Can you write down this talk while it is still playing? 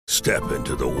Step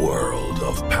into the world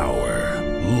of power,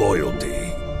 loyalty,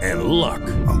 and luck.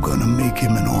 I'm gonna make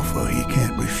him an offer he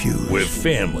can't refuse. With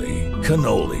family,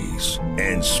 cannolis,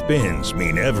 and spins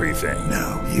mean everything.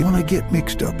 Now, you wanna get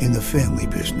mixed up in the family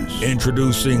business.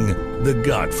 Introducing The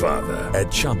Godfather at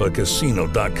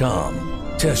ChumbaCasino.com.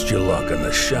 Test your luck in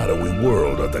the shadowy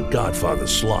world of The Godfather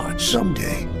slot.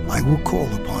 Someday, I will call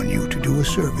upon you to do a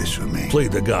service for me. Play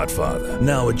The Godfather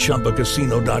now at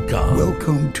ChumbaCasino.com.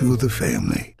 Welcome to the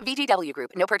family. VGW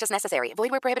Group. No purchase necessary. Void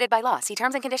where prohibited by law. See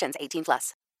terms and conditions.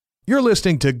 18+. You're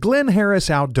listening to Glynn Harris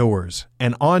Outdoors,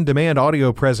 an on-demand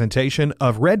audio presentation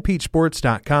of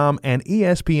RedPeachSports.com and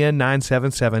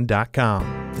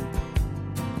ESPN977.com.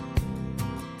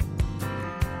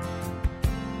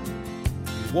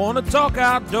 Wanna talk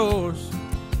outdoors?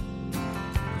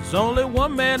 There's only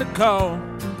one man to call.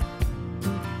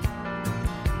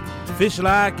 Fish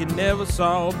like you never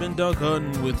saw, been duck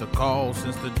hunting with a call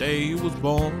since the day he was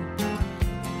born.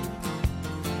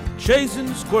 Chasing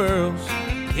the squirrels,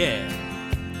 yeah,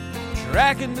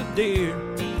 tracking the deer.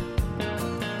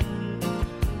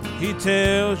 He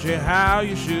tells you how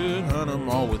you should hunt them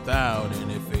all without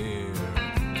any fear.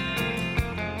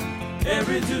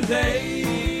 Every Tuesday,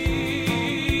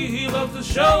 he loves to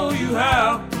show you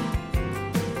how.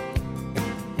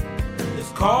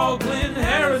 It's called Glynn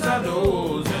Harris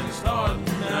Outdoors, and it's starting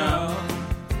now.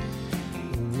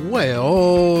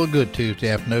 Well, good Tuesday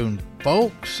afternoon,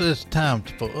 folks. It's time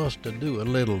for us to do a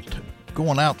little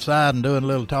going outside and doing a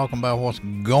little talking about what's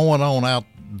going on out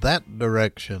that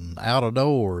direction, out of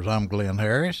doors. I'm Glynn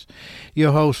Harris,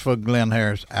 your host for Glynn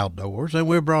Harris Outdoors, and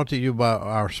we're brought to you by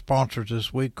our sponsors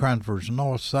this week, Cranford's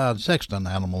Northside Sexton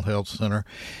Animal Health Center,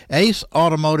 Ace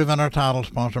Automotive, and our title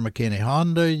sponsor, McKinney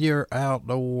Honda, your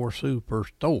outdoor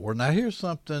superstore. Now, here's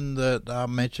something that I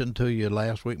mentioned to you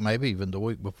last week, maybe even the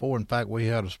week before. In fact, we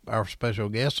had our special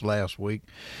guest last week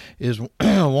is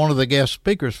one of the guest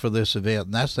speakers for this event,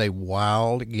 and that's a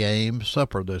wild game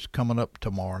supper that's coming up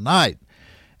tomorrow night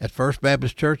at First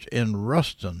Baptist Church in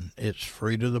Ruston. It's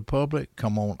free to the public.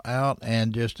 Come on out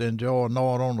and just enjoy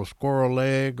gnawing on a squirrel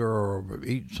leg or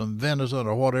eat some venison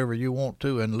or whatever you want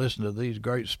to and listen to these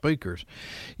great speakers.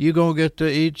 You're going to get to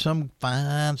eat some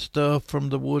fine stuff from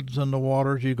the woods and the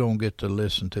waters. You're going to get to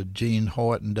listen to Gene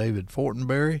Hoyt and David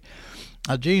Fortenberry.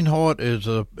 Gene Hoyt is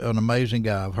an amazing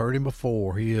guy. I've heard him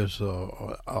before. He is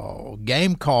a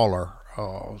game caller,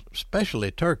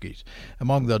 especially turkeys.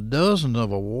 Among the dozens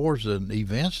of awards and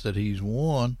events that he's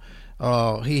won,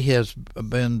 he has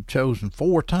been chosen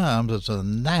 4 times as a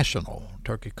national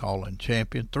turkey calling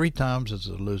champion, 3 times as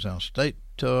a Louisiana State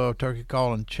turkey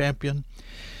calling champion,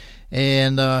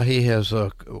 and he has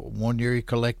 1 year he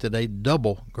collected a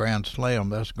double Grand Slam.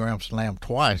 That's Grand Slam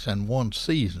twice in one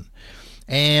season,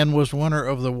 and was winner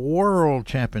of the World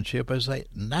Championship as a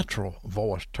natural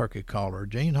voice turkey caller.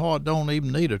 Gene Hoyt don't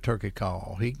even need a turkey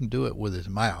call. He can do it with his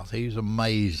mouth. He's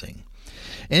amazing.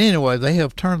 And anyway, they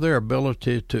have turned their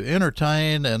ability to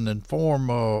entertain and inform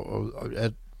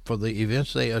for the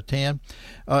events they attend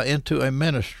into a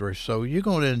ministry. So you're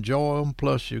going to enjoy them,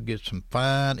 plus you get some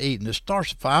fine eating. It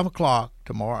starts at 5 o'clock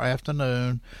tomorrow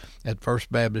afternoon at First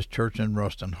Baptist Church in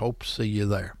Ruston. Hope to see you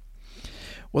there.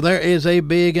 Well, there is a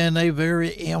big and a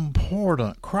very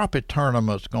important crappie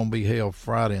tournament that's going to be held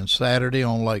Friday and Saturday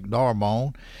on Lake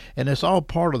D'Arbonne, and it's all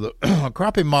part of the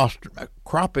Crappie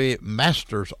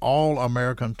Masters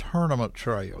All-American Tournament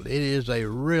Trail. It is a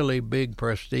really big,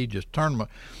 prestigious tournament,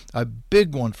 a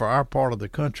big one for our part of the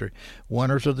country.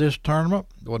 Winners of this tournament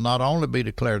will not only be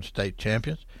declared state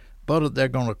champions, but they're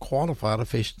going to qualify to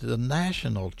fish the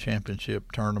national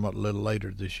championship tournament a little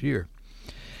later this year.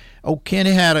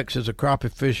 Kenny Haddocks is a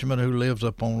crappie fisherman who lives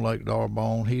up on Lake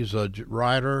D'Arbonne. He's a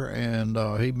writer, and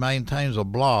he maintains a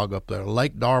blog up there,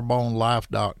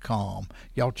 lakedarbonnelife.com.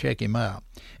 Y'all check him out.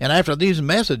 And after these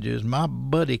messages, my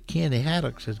buddy Kenny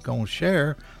Haddocks is going to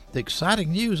share the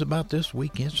exciting news about this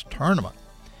weekend's tournament.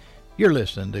 You're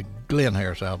listening to Glynn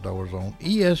Harris Outdoors on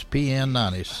ESPN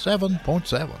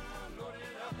 97.7.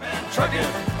 Trucking,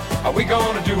 are we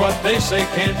going to do what they say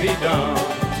can be done?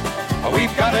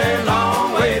 We've got a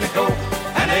long way to go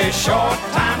and a short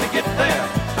time to get there.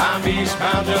 I'm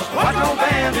eastbound, just watch no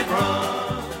bandit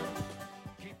run.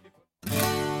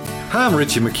 Hi, I'm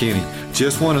Richie McKinney.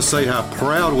 Just want to say how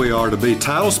proud we are to be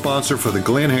title sponsor for the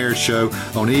Glynn Harris Show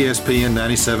on ESPN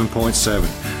 97.7.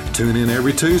 Tune in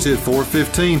every Tuesday at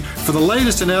 4:15 for the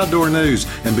latest in outdoor news,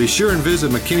 and be sure and visit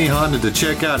McKinney Honda to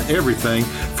check out everything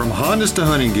from Hondas to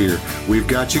hunting gear. We've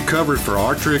got you covered for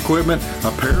archery equipment,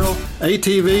 apparel,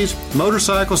 ATVs,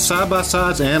 motorcycles,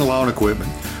 side-by-sides, and lawn equipment.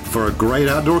 For a great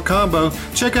outdoor combo,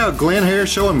 check out Glynn Harris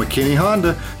Show and McKinney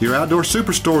Honda, your outdoor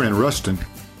superstore in Ruston.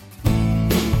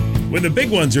 When the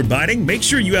big ones are biting, make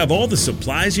sure you have all the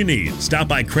supplies you need. Stop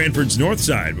by Cranford's North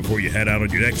Side before you head out on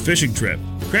your next fishing trip.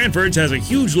 Cranford's has a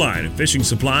huge line of fishing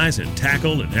supplies and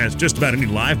tackle and has just about any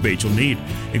live bait you'll need,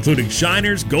 including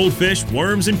shiners, goldfish,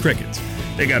 worms, and crickets.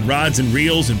 They got rods and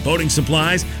reels and boating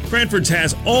supplies. Cranford's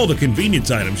has all the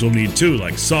convenience items you'll need too,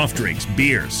 like soft drinks,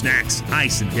 beer, snacks,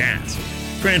 ice, and gas.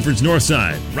 Cranford's North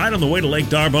Side, right on the way to Lake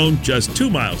D'Arbonne, just 2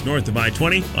 miles north of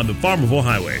I-20 on the Farmerville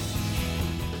Highway.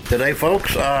 Today,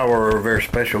 folks, our very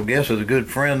special guest is a good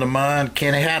friend of mine,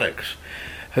 Kenny Haddocks,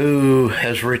 who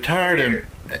has retired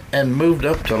and moved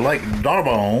up to Lake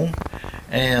D'Arbonne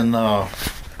and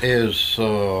is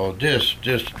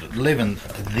just living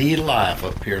the life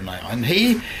up here now. And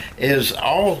he is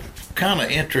all kind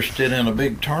of interested in a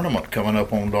big tournament coming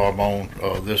up on D'Arbonne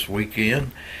this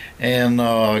weekend. And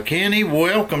Kenny,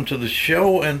 welcome to the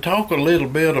show, and talk a little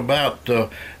bit about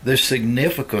the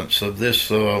significance of this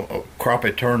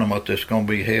crappie tournament that's going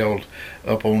to be held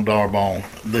up on D'Arbonne.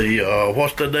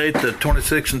 What's the date? The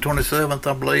 26th and 27th,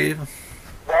 I believe.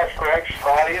 That's correct.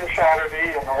 Friday and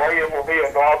Saturday, and the weigh-in will be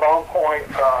at D'Arbonne Point,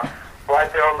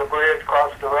 right there on the bridge,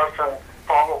 across the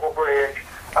Ruston-Farmerville Bridge.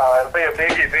 It'll be a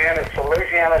big event. It's the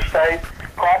Louisiana State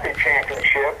Crappie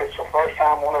Championship. It's the first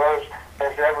time one of those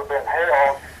has ever been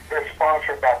held. It's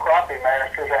sponsored by Crappie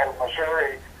Masters out of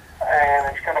Missouri,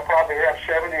 and it's going to probably have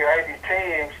 70 or 80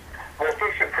 teams. They're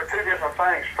fixing for two different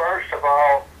things. First of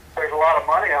all, there's a lot of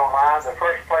money online. The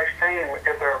first place team, if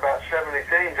there are about 70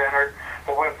 teams entered,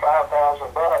 will win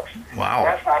 $5,000. Wow.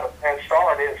 That's not a bad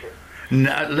start, is it?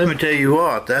 Now, let me tell you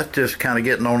what, that's just kind of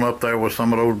getting on up there with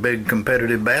some of those big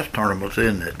competitive bass tournaments,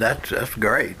 isn't it? That's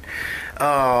great.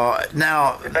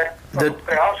 Now,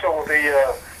 they also will be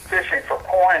fishing for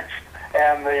points,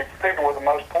 and the people with the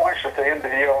most points at the end of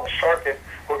the year on the circuit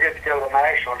will get to go to the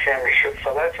national championship,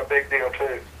 so that's a big deal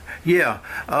too. Yeah.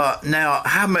 Now,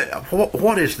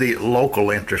 what is the local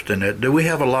interest in it? Do we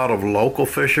have a lot of local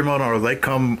fishermen, or are they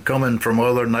coming from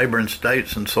other neighboring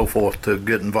states and so forth to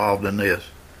get involved in this?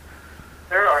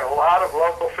 There are a lot of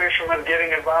local fishermen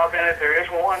getting involved in it. There is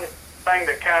one thing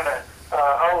that kind of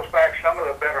holds back some of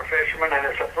the better fishermen, and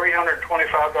it's a $325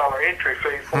 entry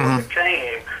fee for the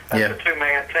team. That's a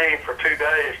two-man team for 2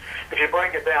 days. If you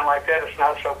break it down like that, it's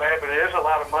not so bad, but it is a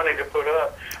lot of money to put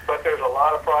up. But there's a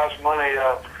lot of prize money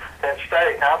at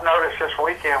stake. I've noticed this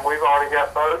weekend we've already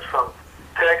got boats from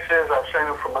Texas. I've seen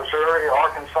them from Missouri,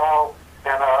 Arkansas,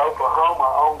 and Oklahoma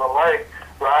on the lake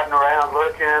riding around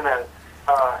looking, and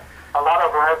a lot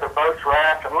of them have their boats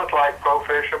wrapped and look like pro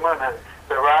fishermen, and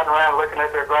they're riding around looking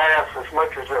at their grass as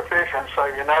much as they're fishing, so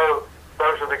you know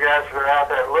those are the guys that are out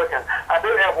there looking. I do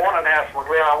have one announcement,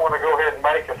 Glynn, I want to go ahead and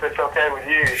make, if it's okay with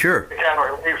you. Sure. To kind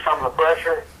of relieve some of the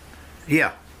pressure.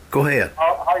 Yeah, go ahead.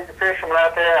 All you fishermen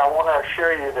out there, I want to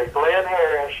assure you that Glynn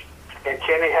Harris and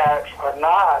Kenny Haddocks are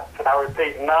not, and I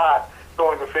repeat, not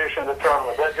going to fish in the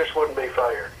tournament. That just wouldn't be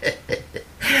fair.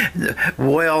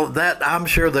 Well, that I'm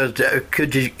sure that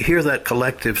could you hear that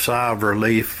collective sigh of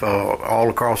relief all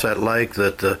across that lake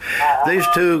that these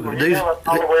two all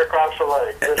the way across the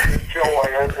lake. It's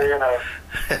joy, you know.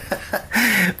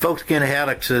 Folks, Kenny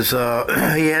Haddocks is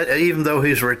even though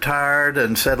he's retired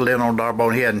and settled in on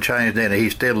D'Arbonne, he hadn't changed any.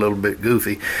 He's still a little bit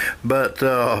goofy, but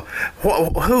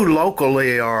who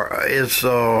locally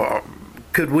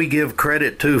could we give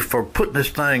credit to for putting this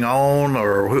thing on,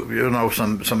 or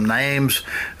some names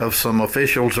of some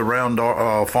officials around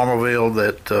Farmerville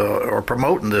that are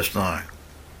promoting this thing?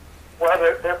 Well,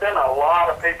 there have been a lot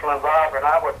of people involved, and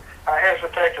I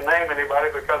hesitate to name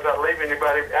anybody because I'd leave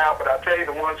anybody out, but I'll tell you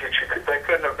the ones that they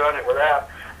couldn't have done it without.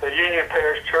 The Union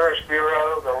Parish Tourist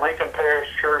Bureau, the Lincoln Parish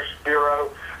Tourist Bureau,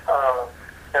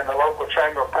 and the local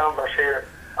Chamber of Commerce here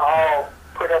all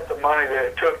put up the money that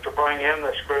it took to bring in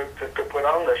this group to put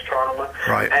on this tournament.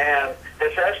 Right. And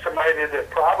it's estimated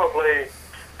that probably,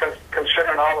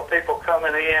 considering all the people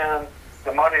coming in,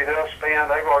 the money they'll spend,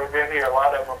 they've already been here, a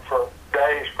lot of them, for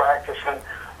days practicing,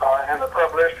 and the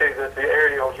publicity that the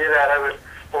area will get out of it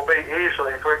will be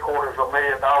easily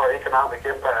 $750,000 economic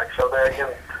impact. So that, again,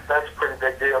 that's a pretty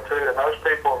big deal too. And those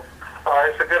people,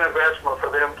 it's a good investment for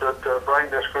them to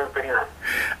bring this group in.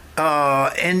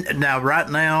 And now, right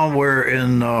now, we're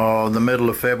in the middle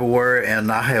of February,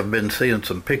 and I have been seeing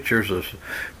some pictures of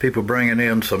people bringing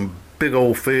in some big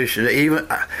old fish.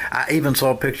 I even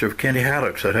saw a picture of Kenny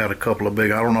Haddocks that had a couple of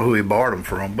big. I don't know who he borrowed them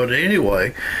from, but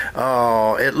anyway,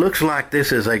 it looks like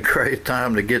this is a great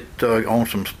time to get on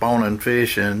some spawning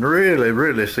fish and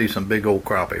really see some big old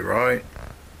crappie, right?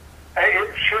 Hey,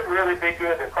 it should really be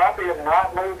good. The crappie have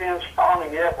not moved in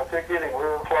spawning yet, but they're getting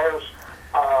real close.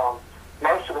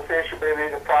 Most of the fish have been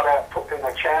either caught out in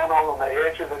the channel, on the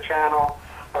edge of the channel,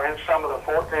 or in some of the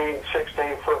 14,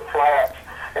 16-foot flat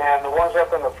the ones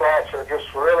up in the flats are just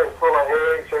really full of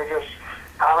eggs. They're just,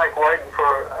 I think, waiting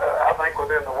for, I think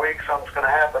within the week something's going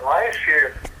to happen. Last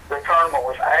year, the tournament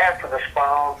was after the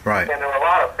spawn, right, and there were a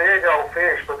lot of big old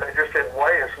fish, but they just didn't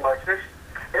weigh as much.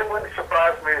 It wouldn't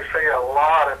surprise me to see a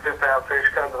lot of 2-pound fish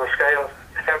come to the scales.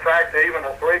 In fact, even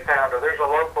a 3-pounder. There's a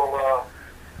local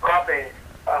big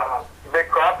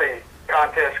crappie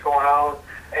contest going on,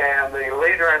 and the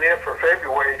leader in it for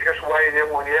February just weighed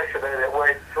in one yesterday that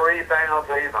weighed 3 pounds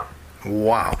even.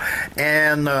 Wow.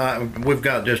 And we've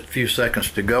got just a few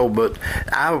seconds to go, but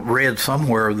I read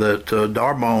somewhere that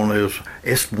D'Arbonne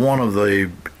is one of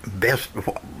the best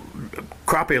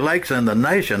crappie lakes in the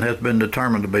nation, has been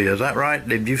determined to be. Is that right?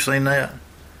 Have you seen that?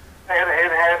 It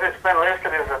has. It's been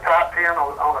listed as a top 10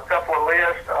 on a couple of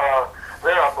lists.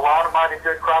 There are a lot of mighty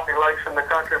good crappie lakes in the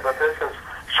country, but this is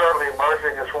certainly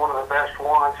emerging as one of the best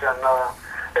ones, and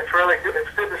it's really good.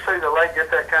 It's good to see the lake get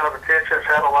that kind of attention. It's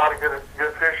had a lot of good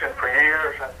fishing for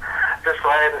years, and just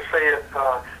glad to see it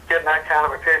getting that kind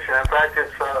of attention. In fact,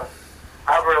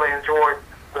 I've really enjoyed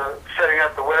setting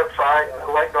up the website, and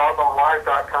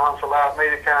LakeDarbonLive.com's allowed me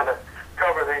to kind of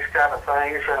cover these kind of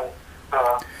things and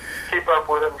keep up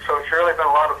with them. So it's really been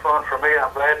a lot of fun for me.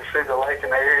 I'm glad to see the lake in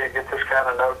the area get this kind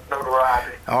of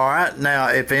notoriety. All right. Now,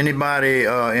 if anybody,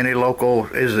 any local,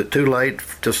 is it too late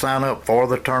to sign up for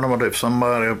the tournament? If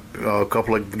somebody, a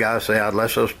couple of guys say,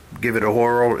 let's just give it a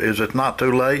whirl, is it not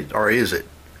too late, or is it?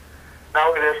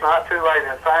 No, it is not too late.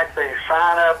 In fact, the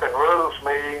sign-up and rules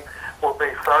meeting will be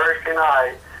Thursday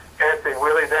night at the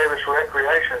Willie Davis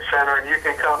Recreation Center, and you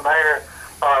can come there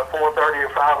 4:30 or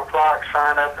 5 o'clock,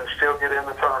 sign up, and still get in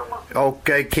the tournament.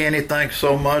 Okay, Kenny, thanks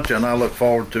so much, and I look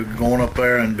forward to going up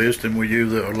there and visiting with you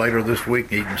later this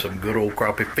week, eating some good old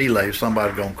crappie fillets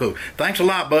somebody's going to cook. Thanks a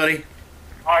lot, buddy.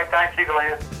 All right, thank you,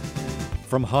 Glenn.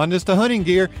 From Hondas to hunting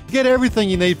gear, get everything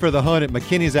you need for the hunt at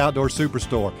McKinney's Outdoor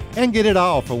Superstore and get it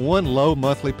all for one low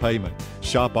monthly payment.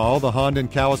 Shop all the Honda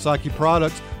and Kawasaki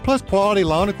products, plus quality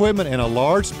lawn equipment and a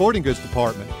large sporting goods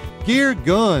department. Gear,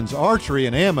 guns, archery,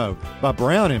 and ammo by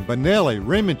Browning, Benelli,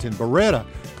 Remington, Beretta,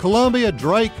 Columbia,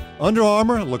 Drake, Under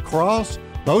Armour, Lacrosse,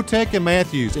 Bowtech, and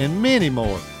Matthews, and many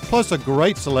more. Plus a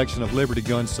great selection of Liberty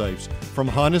gun safes. From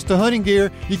Hondas to hunting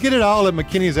gear, you get it all at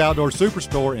McKinney's Outdoor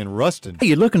Superstore in Ruston. Are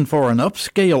you looking for an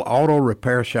upscale auto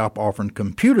repair shop offering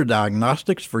computer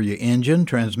diagnostics for your engine,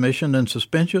 transmission, and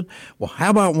suspension? Well, how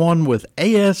about one with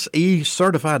ASE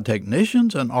certified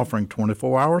technicians and offering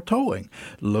 24-hour towing?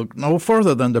 Look no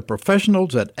further than the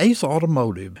professionals at Ace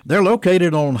Automotive. They're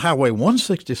located on Highway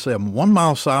 167, 1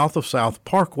 mile south of South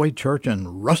Parkway Church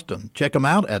in Ruston. Check them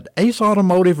out at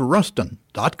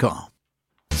aceautomotiveruston.com.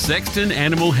 Sexton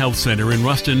Animal Health Center in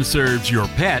Ruston serves your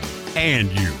pet and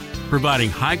you, providing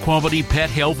high-quality pet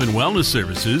health and wellness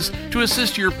services to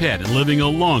assist your pet in living a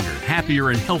longer,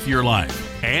 happier, and healthier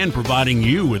life, and providing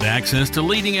you with access to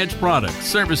leading-edge products,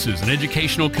 services, and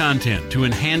educational content to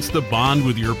enhance the bond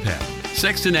with your pet.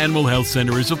 Sexton Animal Health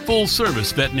Center is a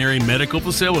full-service veterinary medical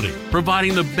facility,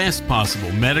 providing the best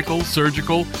possible medical,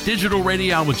 surgical, digital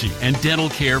radiology, and dental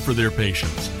care for their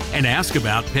patients. And ask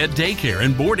about pet daycare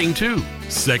and boarding, too.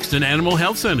 Sexton Animal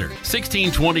Health Center,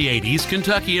 1628 East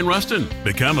Kentucky in Ruston.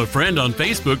 Become a friend on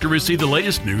Facebook to receive the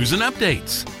latest news and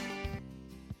updates.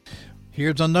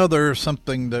 Here's another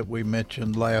something that we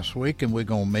mentioned last week, and we're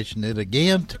going to mention it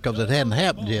again because it hadn't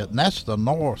happened yet, and that's the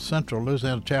North Central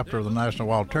Louisiana chapter of the National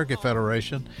Wild Turkey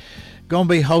Federation. Going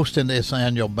to be hosting this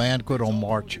annual banquet on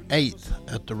March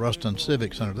 8th at the Ruston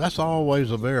Civic Center. That's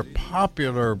always a very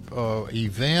popular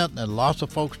event, and lots of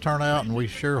folks turn out, and we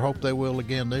sure hope they will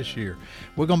again this year.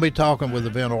 We're going to be talking with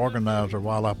event organizer,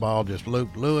 wildlife biologist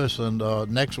Luke Lewis, and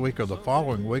next week or the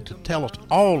following week to tell us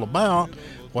all about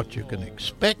what you can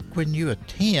expect when you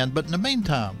attend. But in the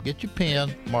meantime, get your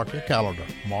pen, mark your calendar,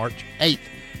 March 8th.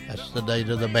 That's the date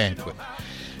of the banquet.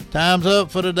 Time's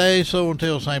up for today, so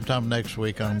until same time next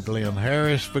week, I'm Glynn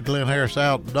Harris. For Glynn Harris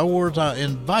Outdoors, I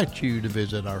invite you to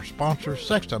visit our sponsor,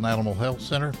 Sexton Animal Health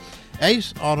Center,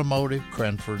 Ace Automotive,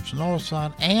 Cranford's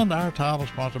Northside, and our title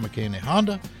sponsor, McKinney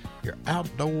Honda, your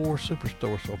outdoor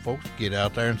superstore. So, folks, get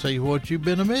out there and see what you've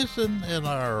been missing in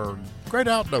our great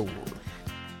outdoors.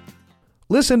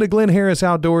 Listen to Glynn Harris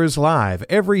Outdoors live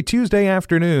every Tuesday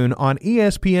afternoon on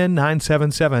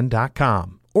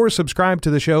ESPN977.com. Or subscribe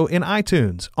to the show in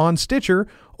iTunes, on Stitcher,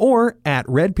 or at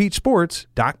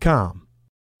redpeachsports.com.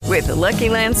 With the Lucky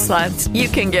Land Slots, you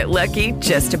can get lucky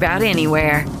just about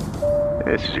anywhere.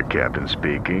 This is your captain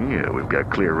speaking. We've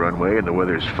got clear runway and the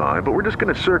weather's fine, but we're just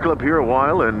going to circle up here a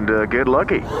while and get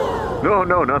lucky.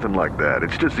 No, nothing like that.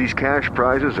 It's just these cash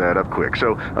prizes add up quick.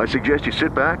 So I suggest you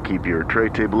sit back, keep your tray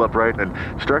table upright, and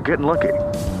start getting lucky.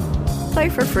 Play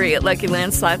for free at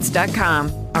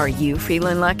LuckyLandSlots.com. Are you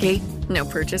feeling lucky? No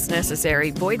purchase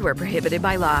necessary. Void where prohibited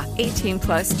by law.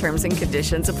 18+ terms and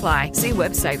conditions apply. See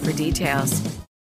website for details.